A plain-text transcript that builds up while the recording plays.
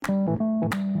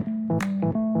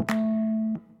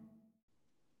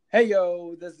Hey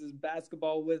yo, this is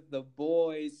Basketball with the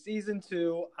Boys, Season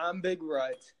 2. I'm Big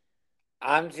Rut.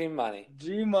 I'm G Money.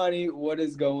 G Money, what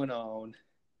is going on?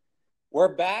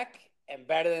 We're back and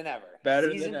better than ever. Better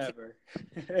than Season 2.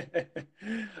 ever.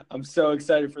 I'm so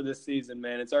excited for this season,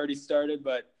 man. It's already started,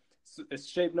 but it's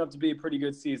shaping up to be a pretty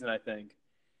good season, I think.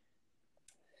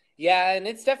 Yeah, and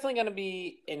it's definitely going to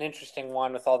be an interesting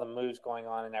one with all the moves going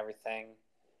on and everything.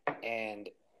 And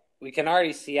we can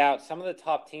already see out some of the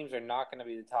top teams are not going to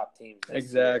be the top teams this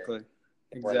Exactly.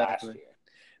 year or last year.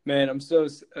 Man, I'm so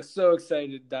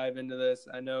excited to dive into this.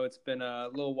 I know it's been a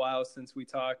little while since we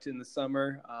talked in the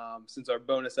summer, since our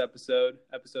bonus episode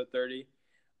 30.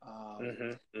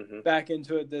 Back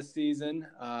into it this season,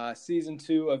 season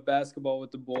 2 of Basketball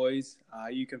with the Boys.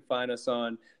 You can find us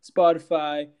on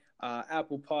Spotify,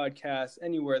 Apple Podcasts,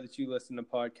 anywhere that you listen to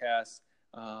podcasts.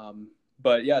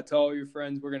 But yeah, to all your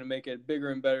friends, we're going to make it bigger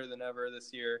and better than ever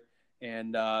this year.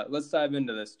 And let's dive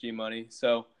into this, G Money.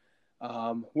 So,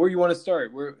 where you want to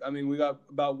start? We got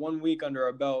about 1 week under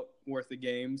our belt worth of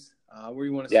games. Where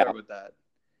you want to start with that?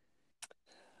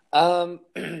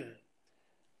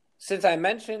 Since I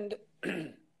mentioned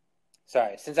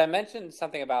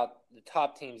something about the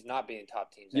top teams not being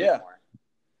top teams anymore,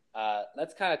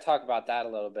 let's kind of talk about that a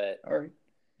little bit. All right.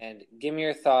 And give me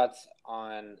your thoughts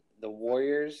on the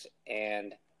Warriors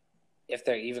and if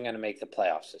they're even going to make the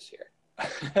playoffs this year.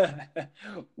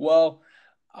 Well,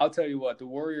 I'll tell you what, the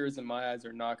Warriors in my eyes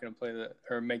are not going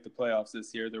to make the playoffs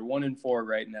this year. They're 1-4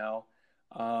 right now.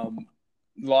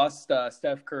 Lost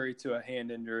Steph Curry to a hand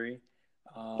injury.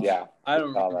 I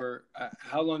don't remember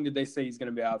how long did they say he's going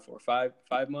to be out for? 5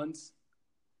 months?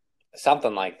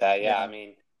 Something like that. Yeah. I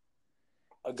mean,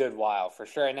 a good while for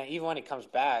sure. And even when he comes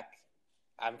back,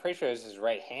 I'm pretty sure it's his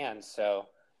right hand, so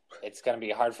it's going to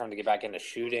be hard for him to get back into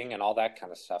shooting and all that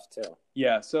kind of stuff too.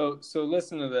 Yeah. So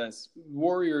listen to this.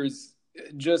 Warriors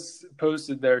just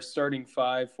posted their starting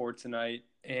 5 for tonight,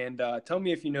 and tell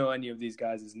me if you know any of these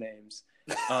guys' names.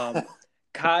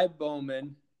 Kai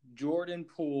Bowman, Jordan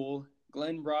Poole,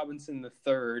 Glenn Robinson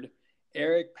III,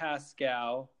 Eric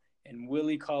Pascal, and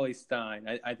Willie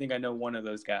Cauley-Stein. I think I know one of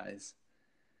those guys.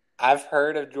 I've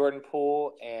heard of Jordan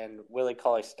Poole and Willie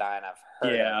Cauley-Stein.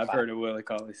 I've heard of Willie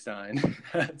Cauley-Stein.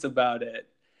 That's about it.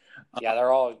 Yeah,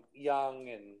 they're all young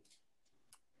and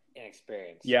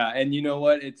inexperienced. Yeah, and you know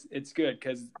what? It's good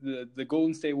because the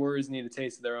Golden State Warriors need a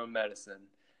taste of their own medicine.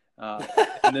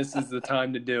 And this is the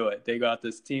time to do it. They got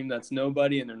this team that's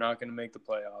nobody, and they're not going to make the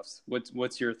playoffs.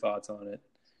 What's your thoughts on it?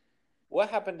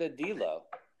 What happened to D'Lo?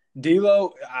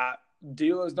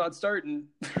 D'Lo's not starting.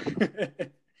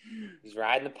 He's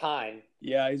riding the pine.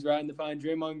 Yeah, he's riding the pine.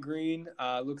 Draymond Green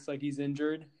looks like he's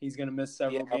injured. He's going to miss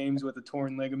several games with a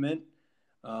torn ligament.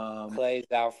 Clay's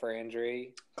out for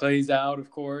injury. Clay's out, of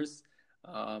course.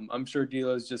 I'm sure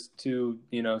D'Lo's just too,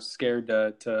 scared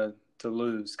to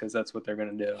lose because that's what they're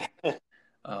going to do.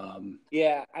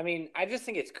 Yeah, I mean, I just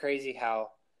think it's crazy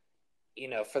how,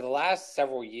 for the last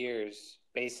several years,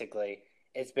 basically,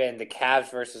 it's been the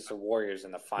Cavs versus the Warriors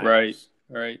in the finals.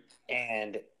 Right.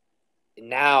 And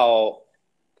now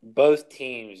both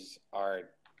teams are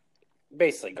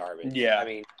basically garbage. Yeah. I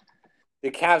mean, the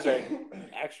Cavs are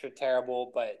extra terrible,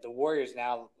 but the Warriors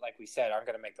now, like we said, aren't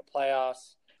going to make the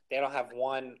playoffs. They don't have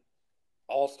one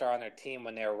all-star on their team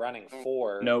when they were running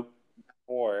 4. Nope.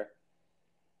 4.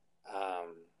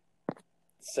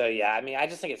 So, yeah, I mean, I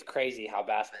just think it's crazy how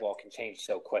basketball can change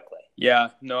so quickly. Yeah,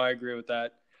 no, I agree with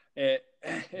that.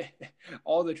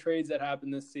 All the trades that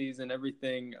happened this season,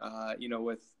 everything,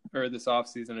 this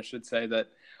offseason, I should say, that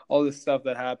all this stuff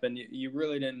that happened, you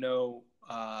really didn't know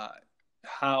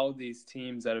how these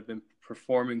teams that have been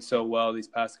performing so well these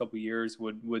past couple of years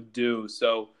would do.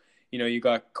 So, you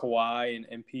got Kawhi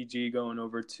and PG going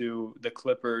over to the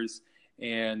Clippers,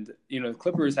 and, the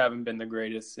Clippers haven't been the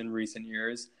greatest in recent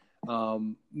years.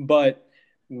 But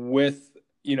with,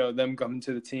 them coming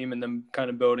to the team and them kind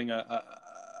of building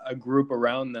a group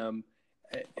around them,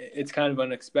 it's kind of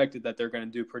unexpected that they're going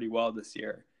to do pretty well this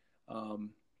year.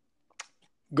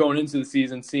 Going into the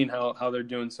season, seeing how they're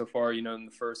doing so far, in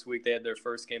the first week, they had their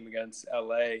first game against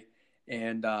LA,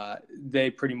 and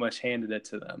they pretty much handed it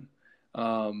to them.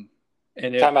 Talking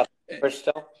about the Clippers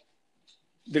still?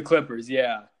 The Clippers,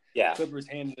 yeah. Yeah. Clippers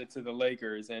handed it to the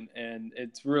Lakers, and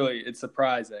it's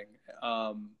surprising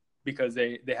because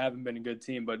they haven't been a good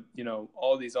team, but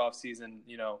all these offseason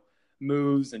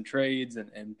moves and trades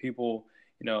and people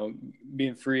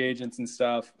being free agents and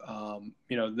stuff,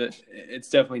 it's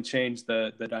definitely changed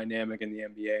the dynamic in the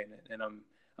NBA, and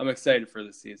I'm excited for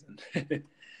the season.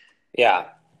 Yeah,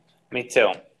 me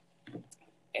too.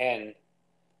 And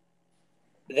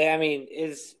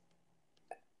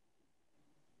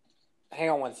Hang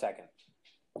on 1 second.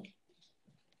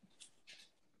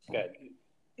 Good.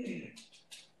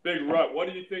 Big Rut, what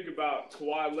do you think about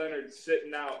Kawhi Leonard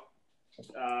sitting out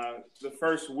the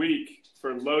first week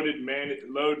for load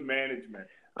management?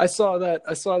 I saw that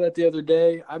the other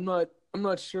day. I'm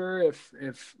not sure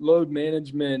if load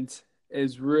management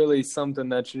is really something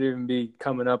that should even be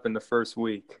coming up in the first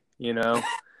week.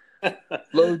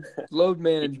 Load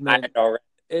management.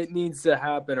 It needs to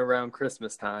happen around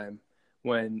Christmas time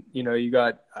when you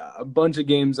got a bunch of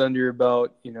games under your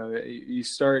belt. You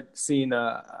start seeing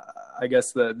I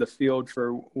guess the field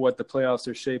for what the playoffs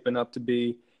are shaping up to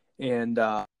be, and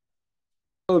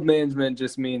load management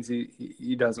just means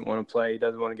he doesn't want to play. He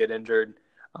doesn't want to get injured.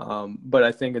 But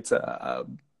I think it's a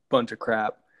bunch of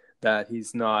crap that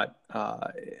he's not.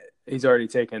 He's already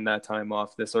taken that time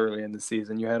off this early in the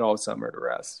season. You had all summer to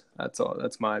rest. That's all.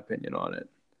 That's my opinion on it.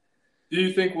 Do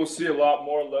you think we'll see a lot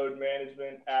more load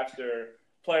management after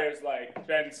players like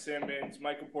Ben Simmons,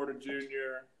 Michael Porter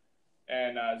Jr.,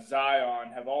 and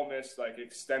Zion have all missed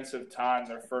extensive time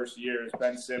their first years?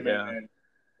 Ben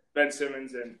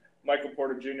Simmons and Michael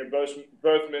Porter Jr.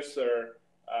 both missed their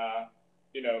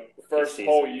first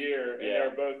whole year, and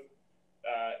they're both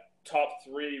top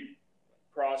 3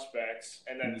 prospects,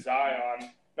 and then Zion,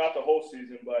 not the whole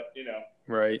season, but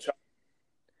right.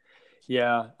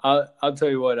 Yeah, I'll tell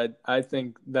you what, I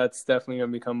think that's definitely going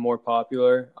to become more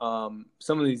popular.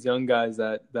 Some of these young guys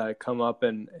that come up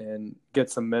and get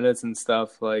some minutes and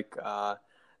stuff, like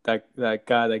that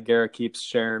guy that Garrett keeps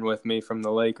sharing with me from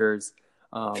the Lakers.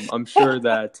 I'm sure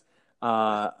that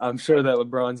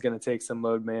LeBron's going to take some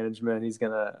load management. He's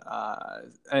going to,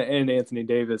 and Anthony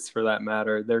Davis for that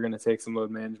matter, they're going to take some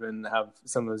load management and have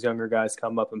some of those younger guys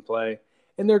come up and play,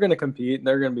 and they're going to compete and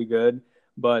they're going to be good.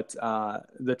 But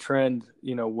the trend,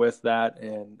 with that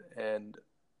and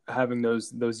having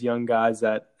those young guys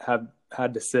that have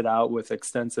had to sit out with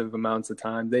extensive amounts of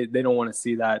time, they don't want to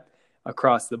see that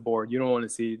across the board. You don't want to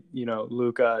see,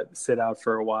 Luka sit out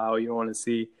for a while. You don't want to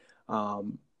see,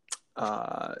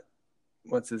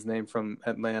 what's his name from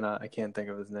Atlanta? I can't think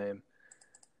of his name.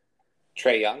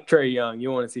 Trae Young. Trae Young.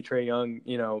 You want to see Trae Young,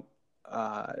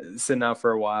 sitting out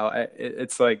for a while.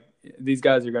 It's like these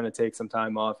guys are going to take some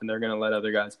time off and they're going to let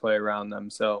other guys play around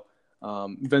them. So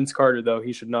Vince Carter, though,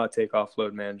 he should not take off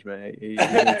load management. He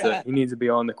needs to be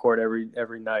on the court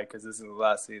every night because this is the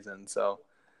last season. So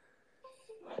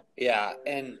yeah,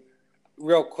 and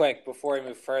real quick before we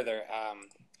move further,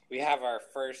 we have our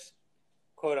first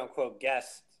quote unquote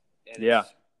guest.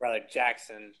 Brother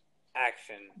Jackson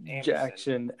Action,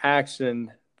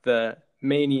 the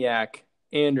maniac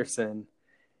Anderson.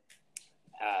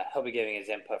 He'll be giving his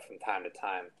input from time to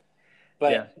time.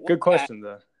 But yeah, good question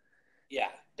though. Yeah,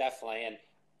 definitely. And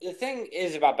the thing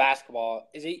is about basketball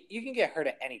is you can get hurt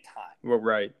at any time. Well,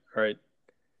 right.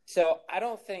 So I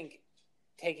don't think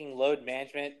taking load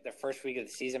management the first week of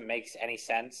the season makes any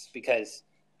sense because,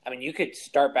 you could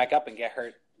start back up and get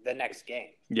hurt the next game.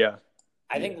 Yeah.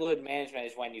 I think load management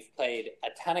is when you've played a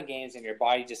ton of games and your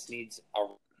body just needs a.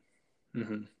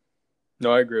 Mm-hmm.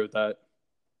 No, I agree with that.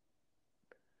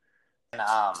 And,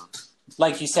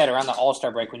 like you said, around the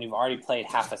All-Star break when you've already played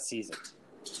half a season.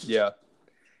 Yeah,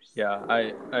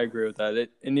 I agree with that.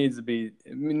 It needs to be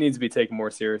taken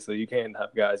more seriously. You can't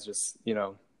have guys just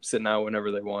sitting out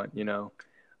whenever they want.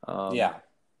 Yeah.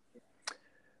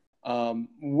 How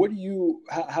do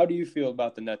you feel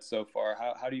about the Nets so far?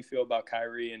 How do you feel about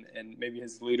Kyrie and maybe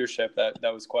his leadership that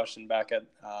was questioned back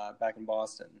in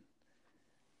Boston?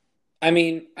 I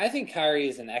think Kyrie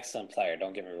is an excellent player.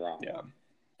 Don't get me wrong. Yeah.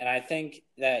 And I think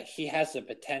that he has the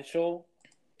potential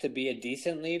to be a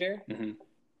decent leader, mm-hmm.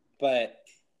 but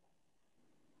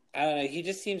I don't know. He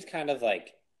just seems kind of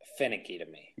finicky to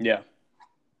me. Yeah.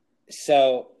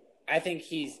 So I think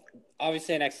he's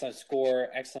obviously an excellent scorer,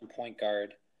 excellent point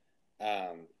guard.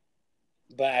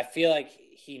 But I feel like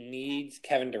he needs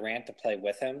Kevin Durant to play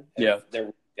with him. If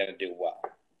they're going to do well.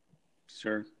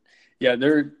 Sure. Yeah,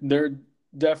 they're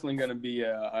definitely going to be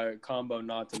a combo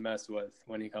not to mess with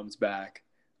when he comes back.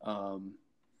 I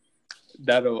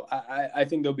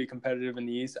think they'll be competitive in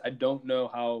the East. I don't know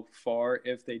how far,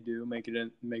 if they do make it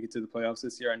to the playoffs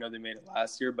this year. I know they made it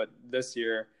last year, but this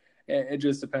year it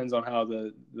just depends on how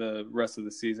the rest of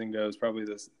the season goes. Probably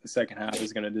the second half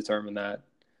is going to determine that.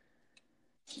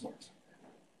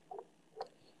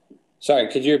 Sorry,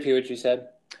 could you repeat what you said?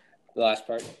 The last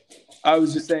part? I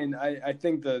was just saying I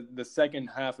think the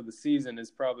second half of the season is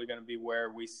probably going to be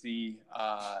where we see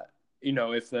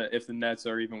if the Nets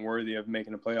are even worthy of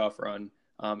making a playoff run,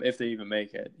 if they even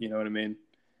make it. You know what I mean?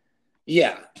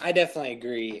 Yeah, I definitely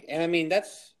agree. And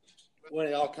that's what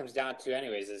it all comes down to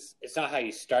anyways, is it's not how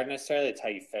you start necessarily, it's how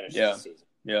you finish the season.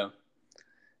 Yeah.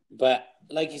 But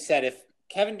like you said, if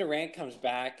Kevin Durant comes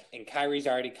back and Kyrie's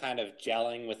already kind of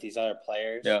gelling with these other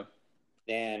players,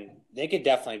 then they could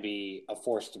definitely be a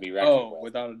force to be reckoned with.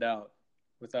 Without a doubt.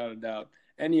 Without a doubt.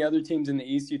 Any other teams in the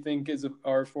East you think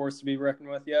are a force to be reckoned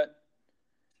with yet?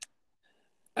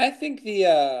 I think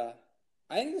the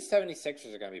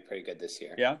 76ers are going to be pretty good this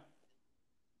year. Yeah?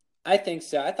 I think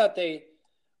so. I thought they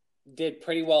did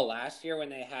pretty well last year when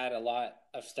they had a lot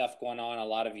of stuff going on, a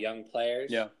lot of young players.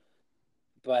 Yeah.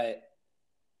 But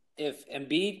if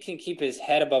Embiid can keep his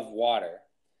head above water,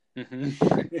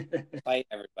 fight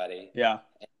everybody, and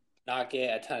not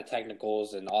get a ton of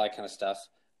technicals and all that kind of stuff,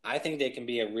 I think they can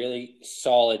be a really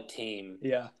solid team.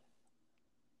 Yeah.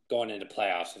 Going into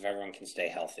playoffs if everyone can stay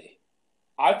healthy.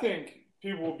 I think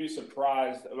people will be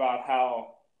surprised about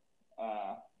how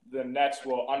the Nets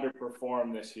will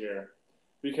underperform this year,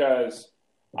 because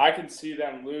I can see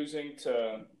them losing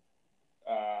to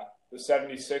the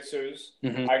 76ers.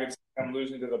 Mm-hmm. I could see them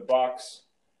losing to the Bucks.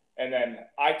 And then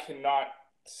I cannot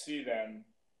see them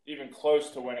even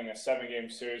close to winning a 7-game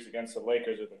series against the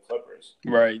Lakers or the Clippers.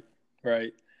 Right.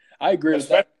 I agree with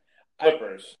that.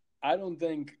 Clippers. I don't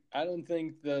think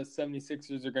the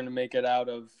 76ers are going to make it out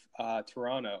of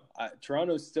Toronto.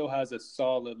 Toronto still has a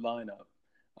solid lineup.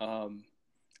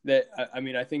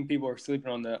 I think people are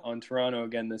sleeping on Toronto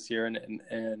again this year,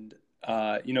 and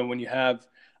when you have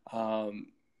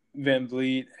Van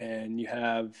Vliet and you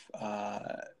have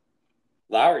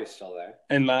Lowry's still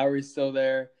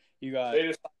there, you got they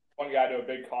just one guy to a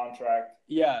big contract.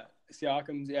 Yeah,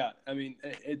 Siakam's. Yeah, I mean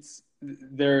it's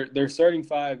their starting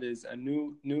five is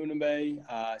Anunoby,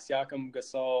 Siakam,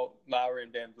 Gasol, Lowry,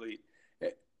 and Van Vliet.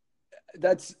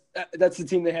 That's the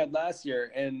team they had last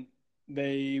year, and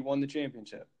they won the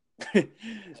championship.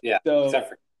 Yeah, so, except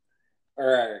for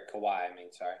Kawhi.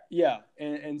 Sorry. Yeah,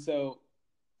 and so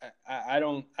I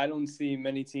don't see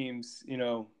many teams,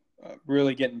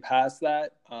 really getting past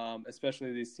that,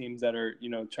 especially these teams that are,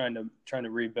 trying to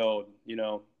rebuild.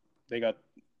 They got,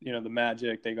 the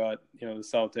Magic, they got, the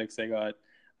Celtics, they got,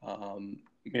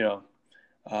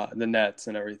 the Nets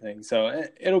and everything. So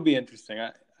it'll be interesting.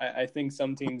 I think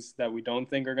some teams that we don't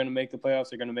think are going to make the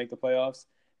playoffs are going to make the playoffs,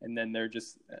 and then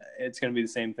it's going to be the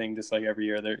same thing just like every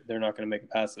year. They're not going to make it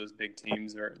past those big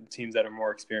teams or teams that are more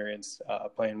experienced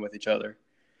playing with each other.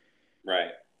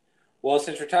 Right. Well,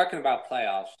 since we're talking about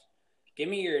playoffs, give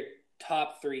me your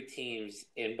top 3 teams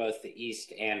in both the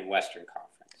East and Western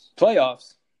Conference.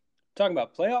 Playoffs? Talking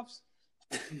about playoffs?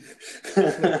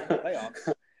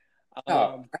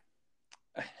 Playoffs.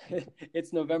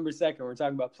 It's November 2nd. We're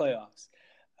talking about playoffs.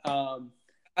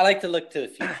 I like to look to the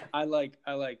future. I like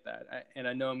that, and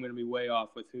I know I'm going to be way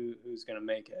off with who's going to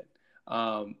make it.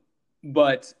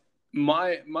 But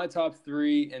my top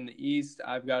 3 in the East,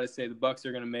 I've got to say the Bucks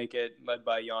are going to make it, led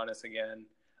by Giannis again.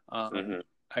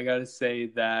 I got to say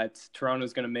that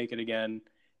Toronto's going to make it again,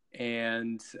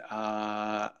 and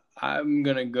I'm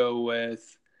going to go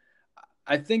with.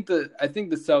 I think the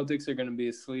Celtics are going to be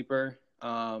a sleeper.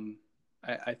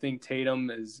 I think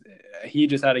Tatum he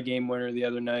just had a game winner the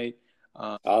other night.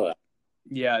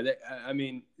 Yeah,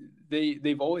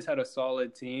 they've always had a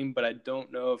solid team, but I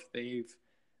don't know if they've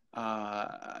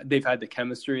had the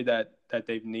chemistry that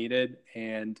they've needed,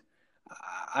 and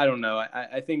I don't know.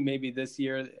 I think maybe this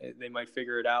year they might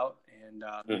figure it out, and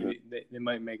maybe they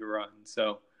might make a run.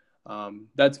 So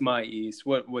that's my East.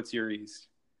 What's your East?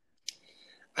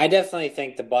 I definitely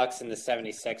think the Bucks and the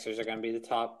 76ers are going to be the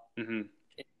top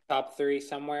 3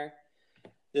 somewhere.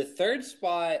 The third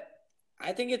spot,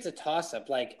 I think it's a toss-up.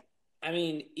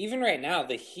 Even right now,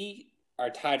 the Heat are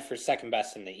tied for second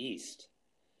best in the East.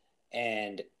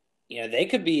 And, they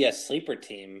could be a sleeper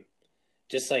team,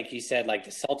 just like you said, like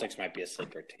the Celtics might be a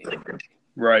sleeper team.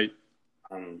 Right.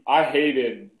 I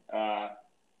hated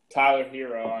Tyler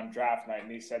Hero on draft night,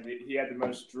 and he said that he had the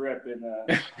most drip in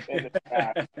the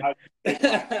draft.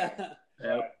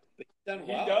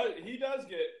 He does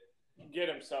get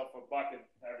himself a bucket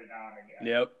every now and again.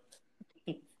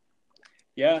 Yep.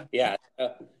 Yeah.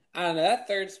 I don't know, that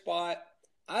third spot.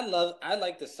 I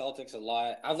like the Celtics a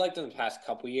lot. I've liked them the past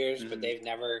couple years, but they've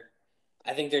never.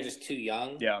 I think they're just too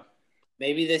young. Yeah.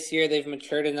 Maybe this year they've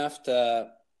matured enough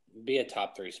to be a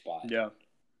top 3 spot. Yeah.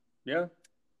 Yeah.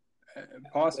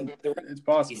 Possible. It's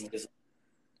possible.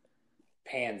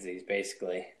 Pansies,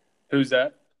 basically. Who's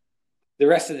that? The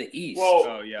rest of the East.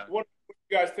 Well, what do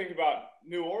you guys think about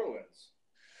New Orleans?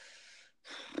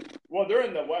 Well, they're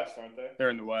in the West, aren't they?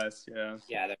 They're in the West, yeah.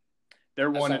 Yeah,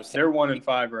 they're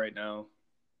 1-5 right now.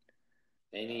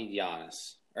 They need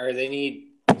Giannis, or they need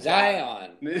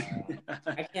Zion.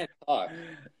 I can't talk.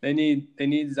 They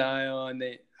need Zion.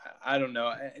 I don't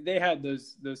know. They had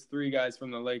those three guys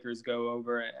from the Lakers go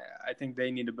over. I think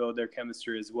they need to build their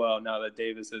chemistry as well now that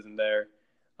Davis isn't there.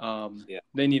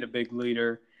 They need a big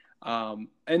leader.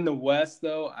 In the West,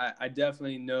 though, I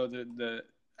definitely know that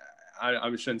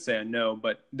I shouldn't say I know,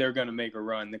 but they're going to make a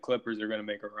run. The Clippers are going to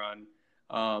make a run.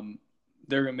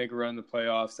 They're going to make a run in the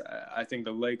playoffs. I think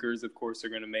the Lakers, of course, are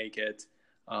going to make it.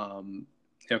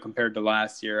 Compared to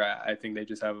last year, I think they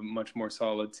just have a much more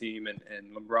solid team,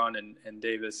 and LeBron and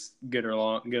Davis get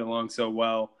along so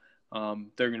well.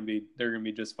 They're going to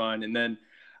be just fine. And then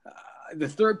the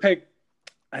third pick,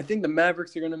 I think the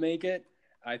Mavericks are going to make it.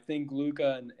 I think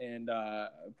Luka and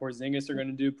Porzingis are going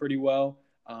to do pretty well.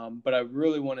 But I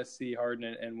really want to see Harden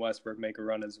and Westbrook make a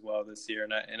run as well this year,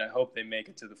 and I hope they make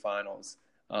it to the finals.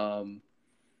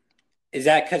 Is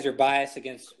that because you're biased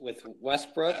with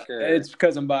Westbrook? Or? It's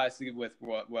because I'm biased with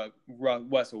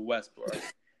Russell Westbrook.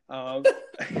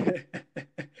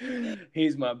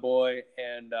 He's my boy,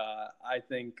 and I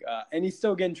think and he's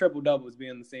still getting triple doubles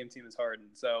being on the same team as Harden.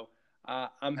 So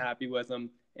I'm happy with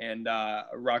him. And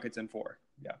Rockets in 4.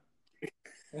 Yeah.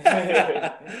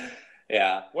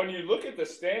 Yeah. When you look at the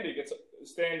standings,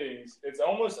 it's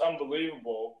almost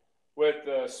unbelievable with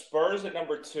the Spurs at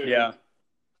number 2. Yeah.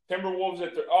 Timberwolves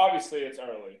at 3. Obviously, it's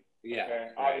early. Yeah. Okay?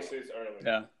 Right. Obviously, it's early.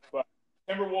 Yeah. But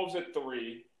Timberwolves at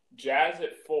 3, Jazz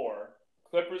at 4,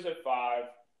 Clippers at 5,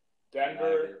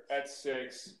 Denver at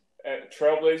 6,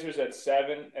 Trailblazers at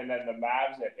 7, and then the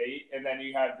Mavs at 8. And then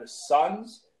you have the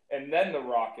Suns and then the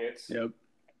Rockets. Yep.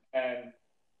 And,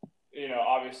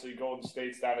 obviously Golden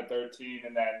State's down at 13,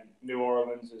 and then New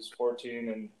Orleans is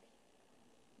 14.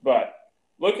 But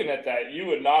looking at that, you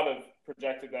would not have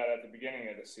projected that at the beginning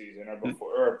of the season or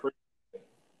before or pre.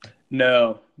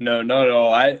 No, not at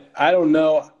all. I don't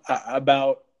know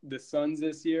about the Suns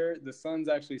this year. The Suns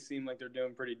actually seem like they're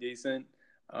doing pretty decent.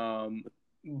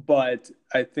 But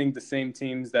I think the same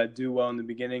teams that do well in the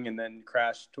beginning and then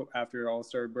crash after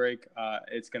All-Star break,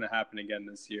 it's going to happen again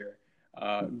this year.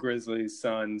 Grizzlies,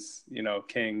 Suns,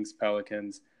 Kings,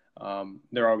 Pelicans,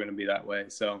 they're all going to be that way.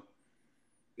 So,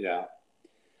 yeah,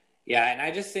 and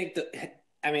I just think that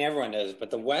everyone knows, but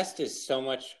the West is so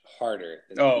much harder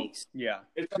than the East. Yeah,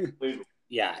 it's unbelievable.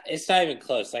 Yeah, it's not even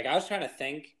close. Like I was trying to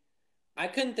think, I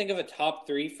couldn't think of a top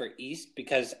 3 for East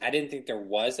because I didn't think there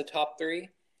was a top 3.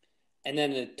 And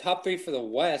then the top 3 for the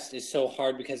West is so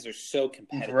hard because they're so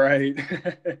competitive. Right.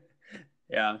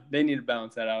 Yeah, they need to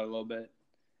balance that out a little bit.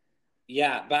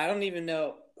 Yeah, but I don't even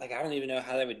know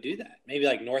how they would do that. Maybe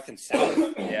like North and South.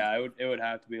 Yeah, it would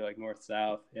have to be like North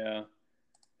South. Yeah,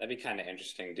 that'd be kind of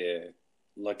interesting to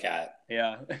look at.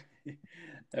 Yeah,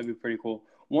 that'd be pretty cool.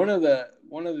 One of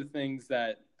the things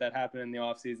that happened in the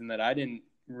offseason that I didn't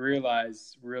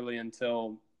realize really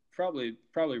until probably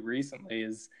recently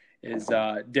is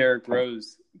Derrick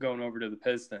Rose going over to the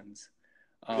Pistons.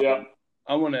 Yeah.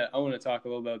 I want to talk a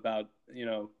little bit about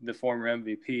the former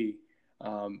MVP.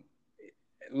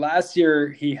 Last year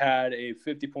he had a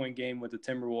 50-point game with the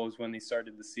Timberwolves when he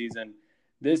started the season.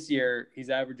 This year he's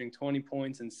averaging 20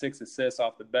 points and 6 assists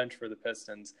off the bench for the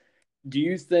Pistons. Do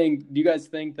you guys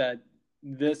think that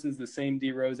this is the same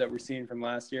D Rose that we're seeing from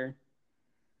last year?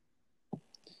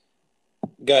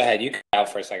 Go ahead. You cut out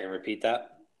for a second. Repeat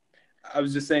that. I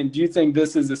was just saying, do you think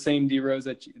this is the same D Rose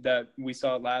that we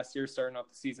saw last year, starting off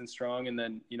the season strong, and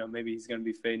then maybe he's going to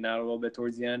be fading out a little bit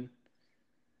towards the end?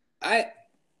 I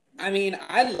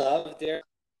love Derrick.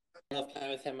 I love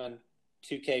playing with him on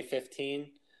 2K15.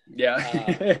 Yeah.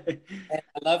 And I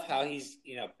love how he's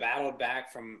battled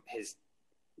back from his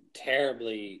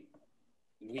terribly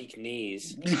weak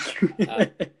knees.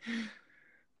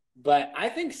 But I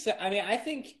think so. I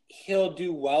think he'll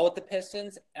do well with the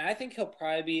Pistons, and I think he'll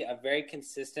probably be a very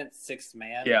consistent sixth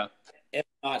man. Yeah. If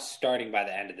not starting by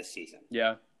the end of the season.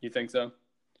 Yeah. You think so?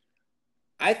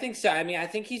 I think so. I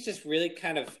think he's just really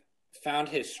kind of found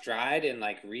his stride in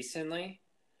recently.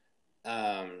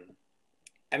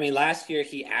 Last year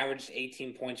he averaged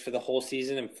 18 points for the whole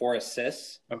season and 4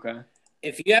 assists. Okay.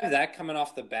 If you have that coming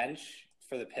off the bench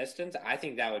for the Pistons, I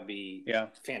think that would be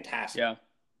fantastic. Yeah.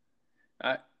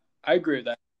 I agree with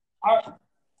that.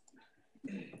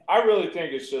 I really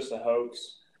think it's just a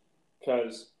hoax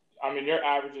because, you're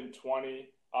averaging 20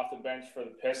 off the bench for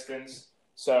the Pistons.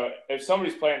 So if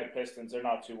somebody's playing the Pistons, they're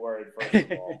not too worried, first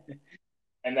of all.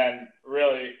 And then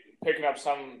really picking up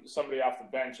somebody off the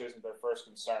bench isn't their first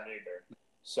concern either.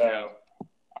 So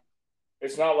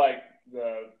it's not like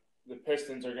the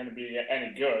Pistons are going to be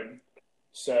any good.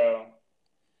 So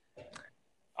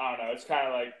I don't know. It's kind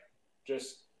of like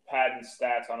just padding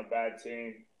stats on a bad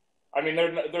team.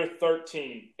 They're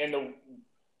 13 in the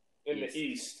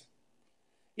East.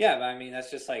 Yeah, but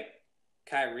that's just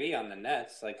Kyrie on the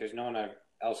Nets. Like, there's no one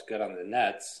else good on the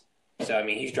Nets. So, I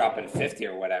mean, he's dropping 50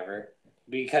 or whatever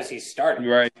because he's starting.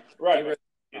 Right.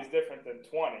 He's different than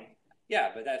 20.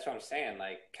 Yeah, but that's what I'm saying.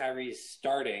 Like, Kyrie's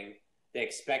starting. They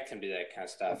expect him to do that kind of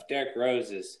stuff. Derrick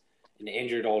Rose is an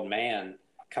injured old man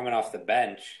coming off the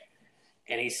bench,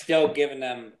 and he's still giving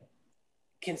them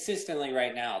consistently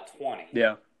right now 20.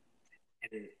 Yeah.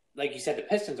 And like you said, the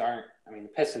Pistons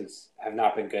have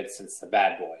not been good since the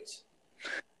Bad Boys.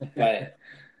 But,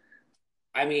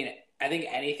 I mean, I think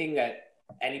anything that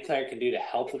any player can do to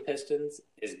help the Pistons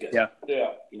is good. Yeah.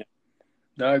 Yeah. You know?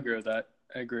 No, I agree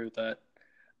with that.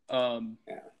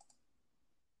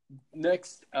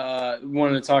 Next,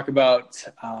 wanted to talk about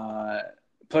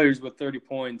players with 30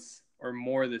 points or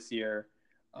more this year.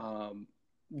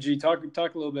 G, talk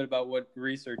a little bit about what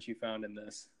research you found in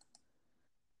this.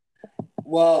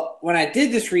 Well, when I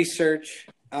did this research,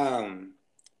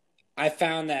 I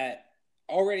found that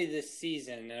already this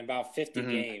season, in about 50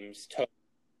 games total,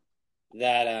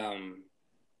 that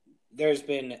there's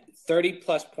been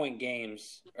 30-plus point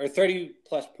games or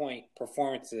 30-plus point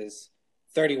performances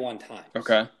 31 times.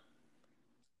 Okay.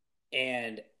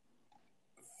 And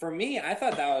for me, I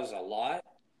thought that was a lot.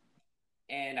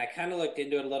 And I kind of looked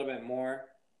into it a little bit more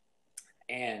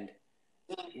and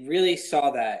really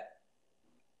saw that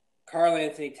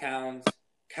Karl-Anthony Towns,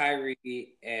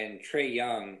 Kyrie, and Trae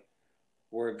Young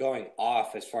were going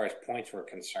off as far as points were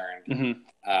concerned when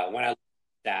I looked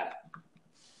at data.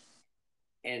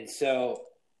 And so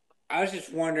I was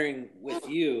just wondering with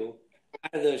you,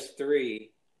 out of those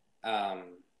three, do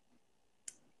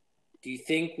you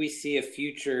think we see a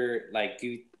future, like,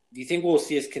 do you think we'll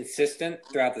see us consistent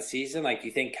throughout the season? Like, do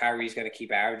you think Kyrie's going to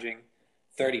keep averaging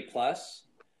 30-plus?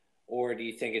 Or do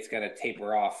you think it's going to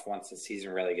taper off once the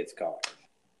season really gets going?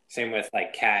 Same with,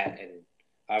 like, Kat, and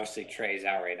obviously Trae's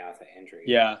out right now with an injury.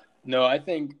 Yeah. No, I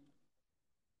think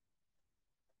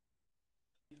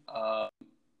a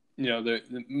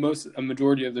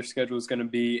majority of their schedule is going to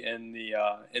be in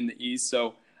the East, so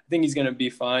I think he's going to be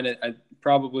fine at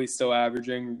probably still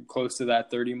averaging close to that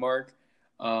 30 mark.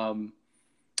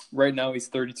 Right now he's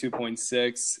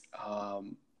 32.6,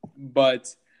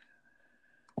 but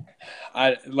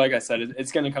like I said,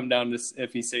 it's going to come down to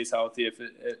if he stays healthy,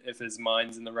 if his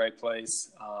mind's in the right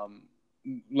place.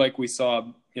 Like we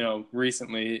saw,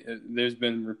 recently, there's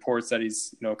been reports that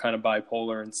he's kind of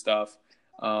bipolar and stuff.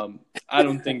 I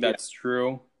don't think that's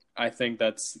true. I think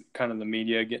that's kind of the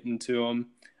media getting to him.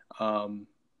 I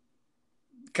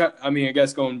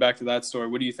guess going back to that story,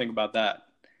 what do you think about that?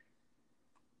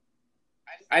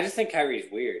 I just think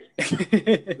Kyrie's weird.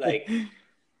 Like,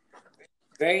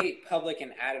 very public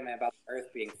and adamant about the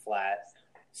earth being flat.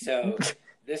 So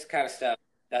this kind of stuff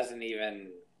doesn't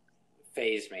even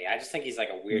faze me. I just think he's like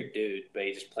a weird dude, but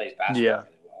he just plays basketball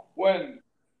really well.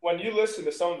 When you listen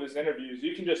to some of his interviews,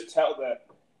 you can just tell that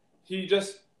he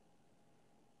just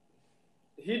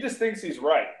thinks he's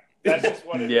right. That's just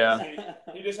what it is.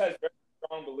 He just has very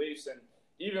strong beliefs, and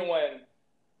even when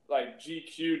like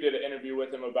GQ did an interview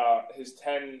with him about his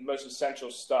 10 most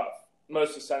essential stuff,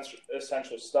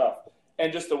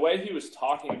 and just the way he was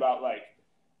talking about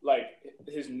like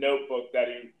his notebook that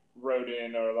he wrote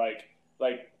in, or like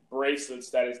bracelets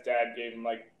that his dad gave him,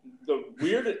 like the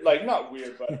weird, like not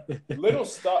weird, but little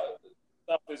stuff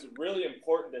is really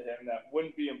important to him that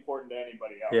wouldn't be important to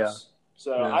anybody else. Yeah.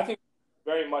 So I think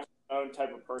very much his own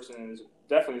type of person, and is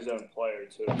definitely his own player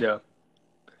too. Yeah.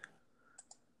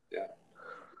 Yeah.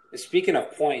 Speaking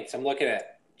of points, I'm looking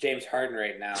at James Harden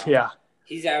right now. Yeah.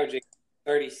 He's averaging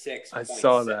 36. I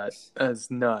saw that. That's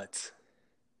nuts.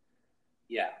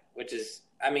 Yeah, which is,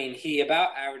 he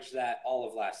about averaged that all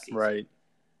of last season. Right.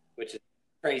 Which is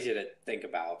crazy to think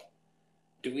about.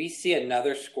 Do we see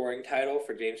another scoring title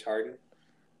for James Harden?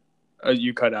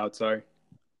 You cut out, sorry.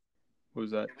 What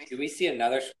was that? Do we see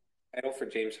another scoring title for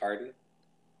James Harden?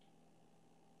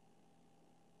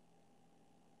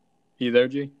 You there,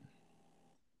 G?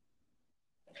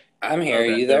 I'm here.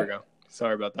 Okay, are you there? We go.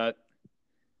 Sorry about that.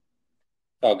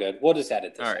 Oh, good. We'll just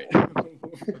edit this. All right.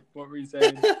 What were you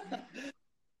saying?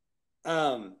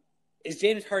 Is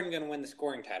James Harden going to win the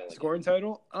scoring title? Scoring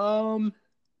title?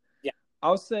 Yeah.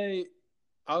 I'll say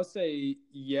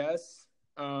yes.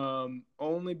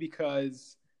 Only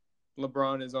because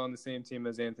LeBron is on the same team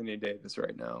as Anthony Davis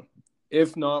right now.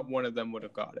 If not, one of them would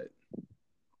have got it.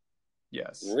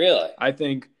 Yes. Really? I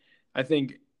think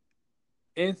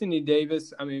Anthony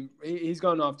Davis, he's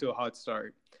gone off to a hot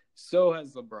start. So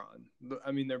has LeBron.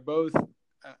 They're both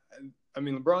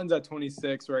LeBron's at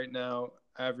 26 right now,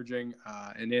 averaging,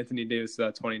 and Anthony Davis is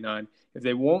at 29. If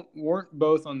they weren't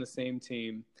both on the same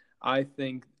team, I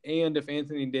think, and if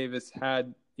Anthony Davis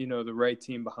had, the right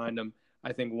team behind him,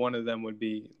 I think one of them would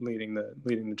be leading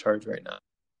the charge right now.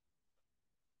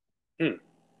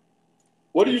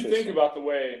 What do you think about the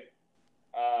way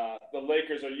the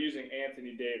Lakers are using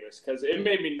Anthony Davis? Because it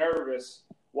made me nervous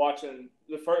watching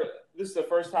this is the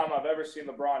first time I've ever seen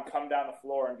LeBron come down the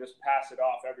floor and just pass it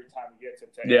off every time he gets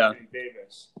it to Anthony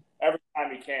Davis. Every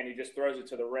time he can, he just throws it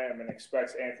to the rim and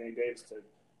expects Anthony Davis to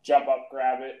jump up,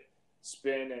 grab it,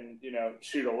 spin, and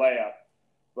shoot a layup.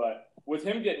 But with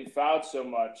him getting fouled so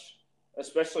much,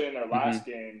 especially in their last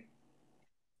game,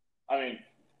 I mean,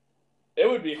 it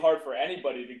would be hard for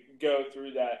anybody to go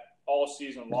through that all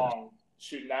season long,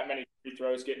 shooting that many free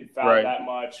throws, getting fouled that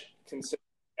much, considering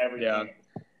everything.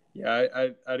 Yeah,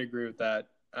 I'd agree with that.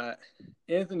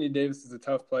 Anthony Davis is a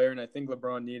tough player, and I think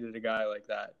LeBron needed a guy like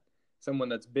that. Someone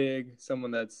that's big,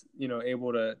 someone that's,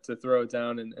 able to throw it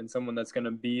down, and someone that's going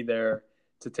to be there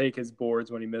to take his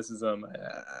boards when he misses them.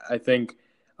 I think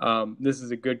this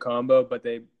is a good combo, but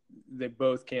they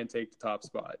both can't take the top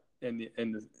spot in the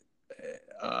NBA.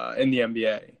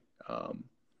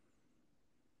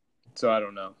 So I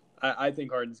don't know. I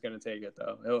think Harden's going to take it,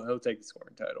 though. He'll take the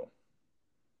scoring title.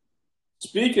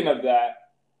 Speaking of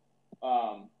that,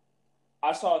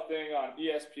 I saw a thing on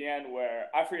ESPN where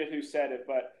I forget who said it,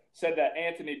 but said that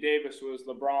Anthony Davis was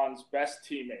LeBron's best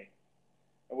teammate.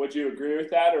 Would you agree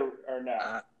with that or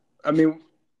no? I mean,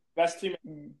 best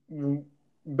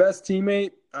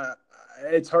teammate.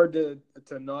 It's hard to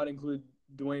not include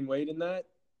Dwayne Wade in that.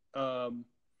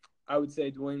 I would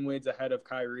say Dwayne Wade's ahead of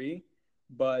Kyrie,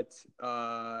 but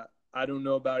I don't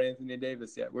know about Anthony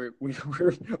Davis yet. We're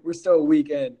still a week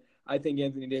in. I think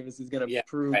Anthony Davis is going to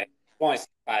prove. Right. Only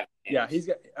 5 games.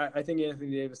 I think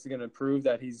Anthony Davis is going to prove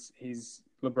that he's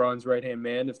LeBron's right-hand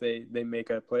man if they make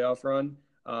a playoff run.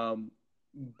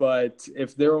 But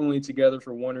if they're only together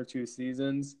for 1 or 2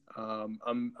 seasons,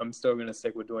 I'm still going to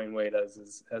stick with Dwayne Wade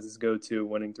as his go-to,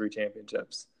 winning 3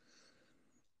 championships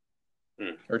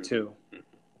or 2,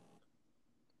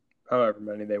 however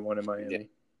many they won in Miami.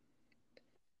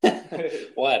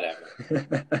 Whatever.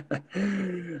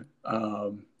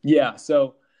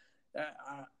 So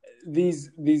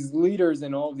these leaders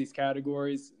in all of these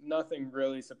categories, nothing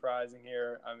really surprising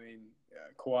here. I mean,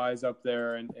 Kawhi's up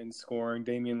there in scoring.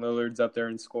 Damian Lillard's up there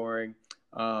in scoring.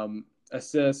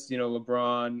 Assists,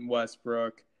 LeBron,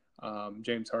 Westbrook,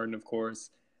 James Harden, of course.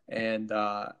 And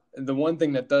the one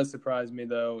thing that does surprise me,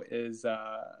 though, is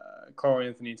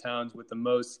Karl-Anthony Towns with the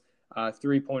most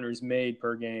three-pointers made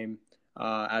per game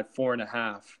at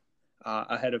 4.5,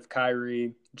 ahead of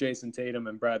Kyrie, Jason Tatum,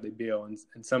 and Bradley Beal,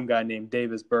 and some guy named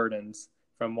Davis Burdens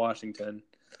from Washington.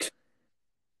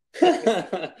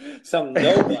 Some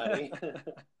nobody.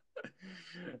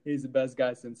 He's the best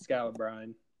guy since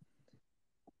Scalabrine.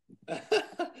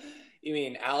 You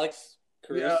mean Alex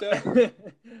Caruso?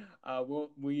 Yeah.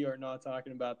 We are not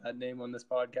talking about that name on this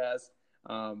podcast.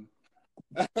 And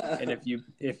if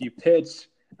you pitch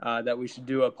that we should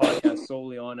do a podcast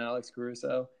solely on Alex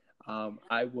Caruso,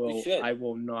 I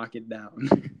will knock it down.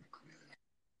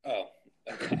 Oh,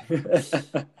 okay.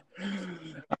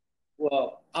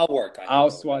 Well, I'll work on it. I'll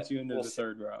swat you into the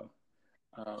third row.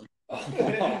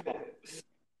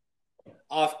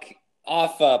 Off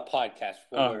podcast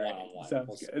for all right. One-on-one.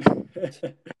 Sounds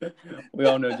good. We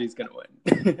all know G's gonna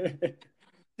win.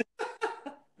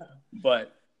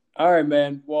 But all right,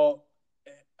 man. Well,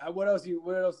 what else do you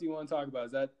want to talk about?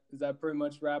 Is that pretty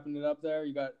much wrapping it up there?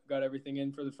 You got everything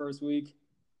in for the first week?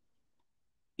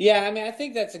 Yeah, I mean, I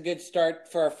think that's a good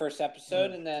start for our first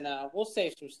episode, and then we'll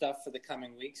save some stuff for the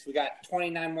coming weeks. We got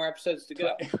 29 more episodes to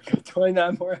go.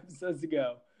 29 more episodes to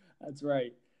go. That's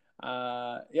right.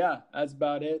 That's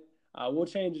about it. We'll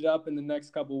change it up in the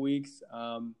next couple weeks.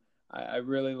 I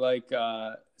really like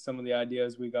some of the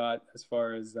ideas we got as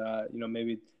far as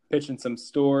maybe pitching some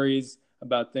stories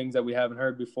about things that we haven't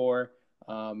heard before.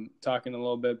 Talking a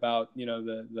little bit about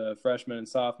the freshman and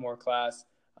sophomore class.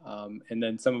 And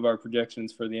then some of our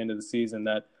predictions for the end of the season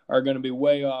that are going to be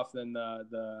way off than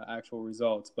the actual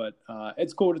results. But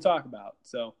it's cool to talk about.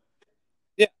 So,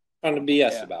 yeah, fun to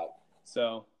BS about.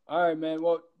 So, all right, man.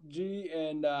 Well, G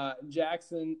and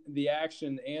Jackson, the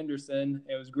Action Anderson,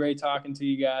 it was great talking to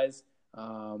you guys.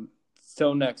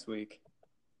 Till next week.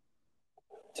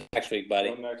 Next week,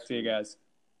 buddy. See you guys.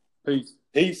 Peace.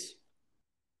 Peace.